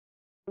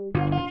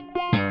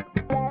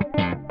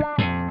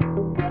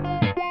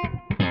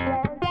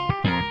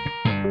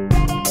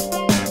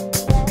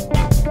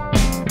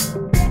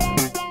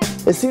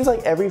It seems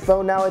like every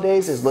phone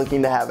nowadays is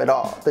looking to have it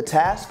all. The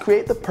task: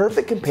 create the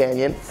perfect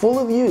companion full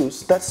of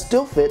use that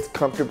still fits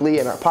comfortably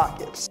in our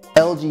pockets.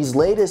 LG's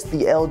latest,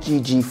 the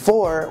LG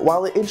G4,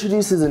 while it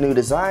introduces a new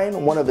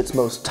design, one of its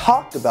most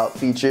talked about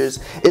features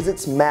is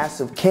its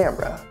massive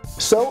camera.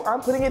 So I'm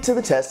putting it to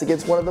the test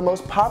against one of the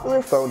most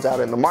popular phones out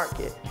in the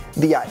market,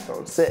 the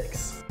iPhone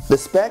 6. The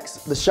specs,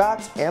 the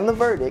shots, and the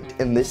verdict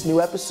in this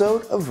new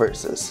episode of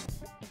Versus.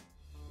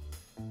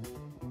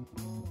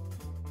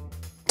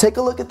 Take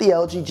a look at the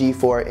LG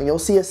G4 and you'll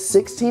see a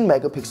 16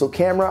 megapixel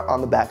camera on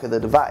the back of the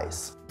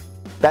device.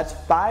 That's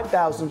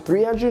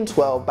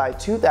 5,312 by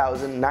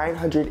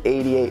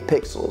 2,988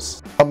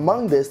 pixels.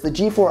 Among this, the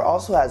G4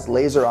 also has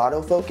laser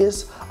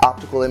autofocus,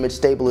 optical image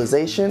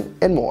stabilization,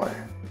 and more.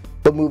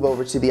 But move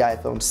over to the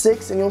iPhone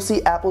 6 and you'll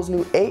see Apple's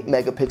new 8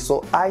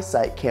 megapixel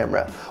iSight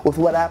camera with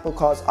what Apple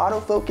calls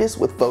autofocus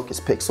with focus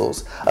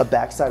pixels, a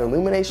backside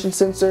illumination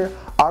sensor,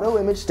 auto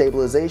image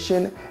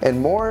stabilization, and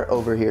more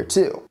over here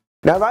too.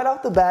 Now right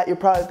off the bat, you're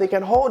probably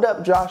thinking, hold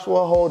up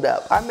Joshua, hold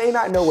up. I may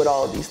not know what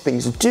all of these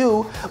things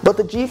do, but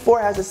the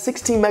G4 has a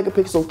 16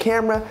 megapixel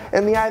camera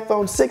and the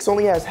iPhone 6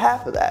 only has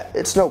half of that.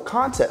 It's no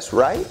contest,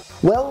 right?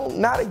 Well,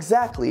 not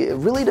exactly. It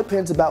really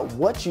depends about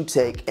what you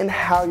take and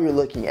how you're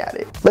looking at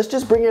it. Let's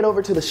just bring it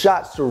over to the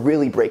shots to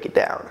really break it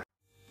down.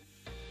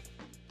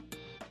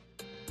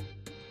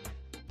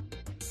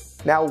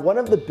 Now, one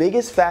of the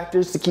biggest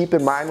factors to keep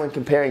in mind when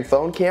comparing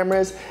phone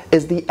cameras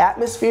is the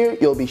atmosphere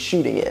you'll be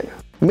shooting in.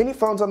 Many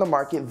phones on the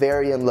market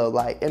vary in low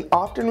light and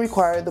often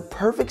require the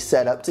perfect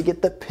setup to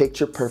get the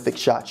picture-perfect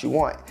shot you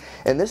want,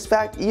 and this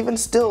fact even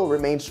still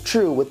remains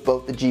true with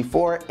both the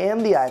G4 and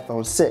the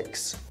iPhone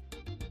 6.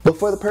 But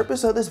for the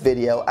purpose of this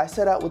video, I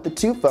set out with the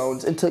two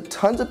phones and took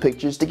tons of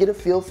pictures to get a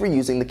feel for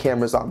using the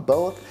cameras on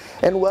both,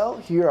 and well,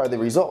 here are the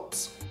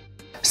results.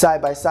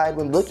 Side by side,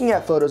 when looking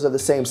at photos of the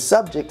same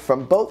subject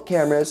from both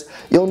cameras,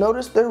 you'll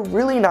notice they're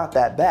really not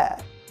that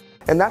bad.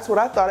 And that's what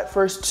I thought at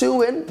first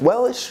too, and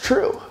well, it's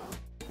true.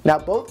 Now,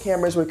 both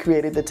cameras were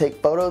created to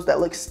take photos that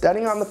look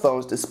stunning on the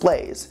phone's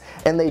displays,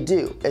 and they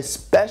do,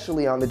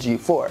 especially on the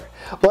G4.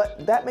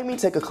 But that made me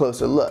take a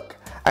closer look.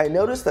 I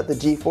noticed that the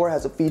G4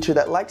 has a feature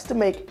that likes to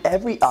make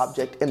every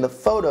object in the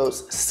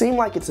photos seem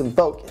like it's in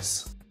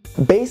focus,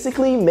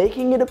 basically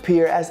making it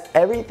appear as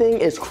everything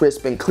is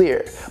crisp and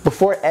clear.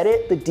 Before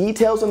edit, the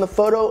details in the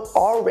photo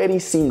already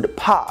seem to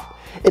pop.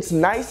 It's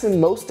nice in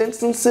most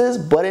instances,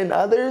 but in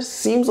others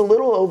seems a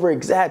little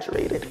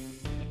over-exaggerated.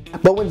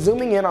 But when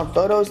zooming in on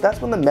photos,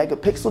 that's when the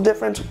megapixel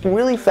difference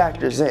really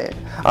factors in.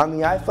 On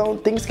the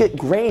iPhone, things get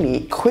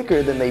grainy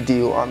quicker than they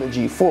do on the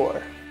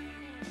G4.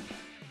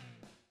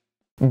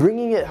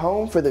 Bringing it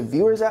home for the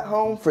viewers at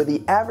home, for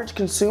the average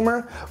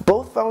consumer,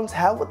 both phones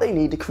have what they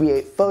need to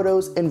create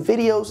photos and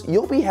videos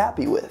you'll be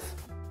happy with.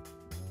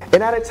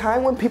 And at a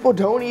time when people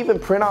don't even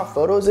print off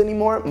photos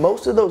anymore,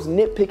 most of those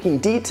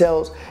nitpicking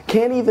details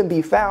can't even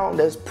be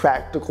found as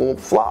practical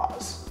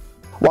flaws.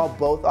 While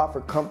both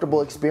offer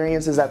comfortable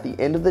experiences at the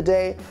end of the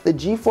day, the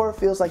G4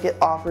 feels like it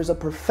offers a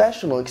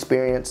professional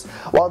experience,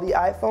 while the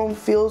iPhone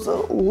feels a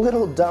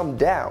little dumbed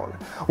down.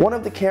 One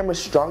of the camera's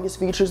strongest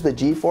features the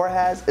G4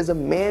 has is a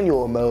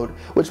manual mode,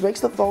 which makes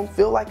the phone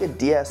feel like a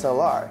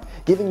DSLR,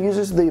 giving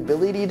users the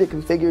ability to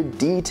configure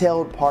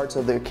detailed parts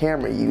of their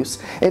camera use,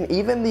 and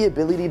even the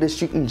ability to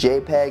shoot in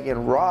JPEG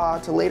and RAW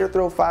to later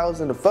throw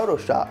files into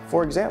Photoshop,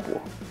 for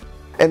example.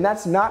 And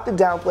that's not to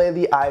downplay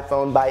the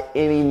iPhone by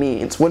any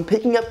means. When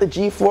picking up the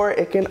G4,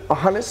 it can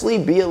honestly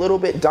be a little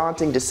bit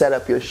daunting to set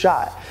up your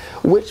shot,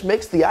 which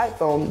makes the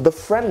iPhone the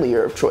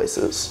friendlier of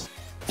choices.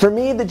 For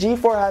me, the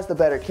G4 has the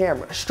better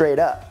camera, straight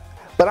up.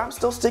 But I'm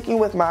still sticking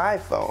with my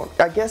iPhone.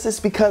 I guess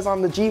it's because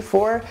on the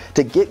G4,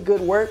 to get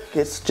good work,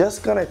 it's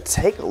just gonna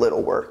take a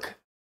little work.